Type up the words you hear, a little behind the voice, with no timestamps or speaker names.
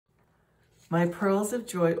My Pearls of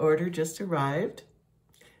Joy order just arrived.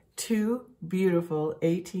 2 beautiful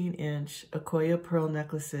 18-inch Akoya pearl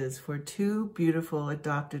necklaces for 2 beautiful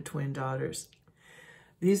adopted twin daughters.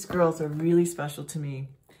 These girls are really special to me.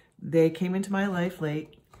 They came into my life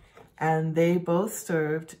late, and they both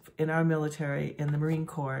served in our military in the Marine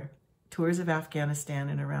Corps, tours of Afghanistan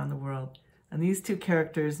and around the world. And these 2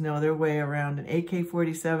 characters know their way around an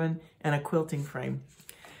AK-47 and a quilting frame.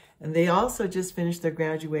 And they also just finished their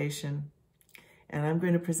graduation, and I'm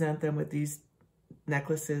going to present them with these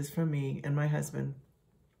necklaces from me and my husband.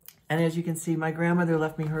 And as you can see, my grandmother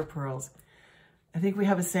left me her pearls. I think we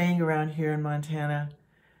have a saying around here in Montana,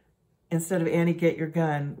 instead of Annie, get your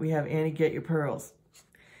gun, we have Annie, get your pearls.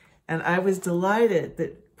 And I was delighted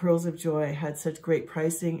that Pearls of Joy had such great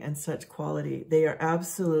pricing and such quality. They are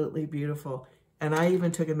absolutely beautiful. And I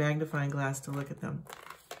even took a magnifying glass to look at them.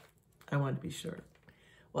 I wanted to be sure.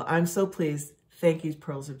 Well, I'm so pleased. Thank you,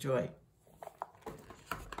 Pearls of Joy.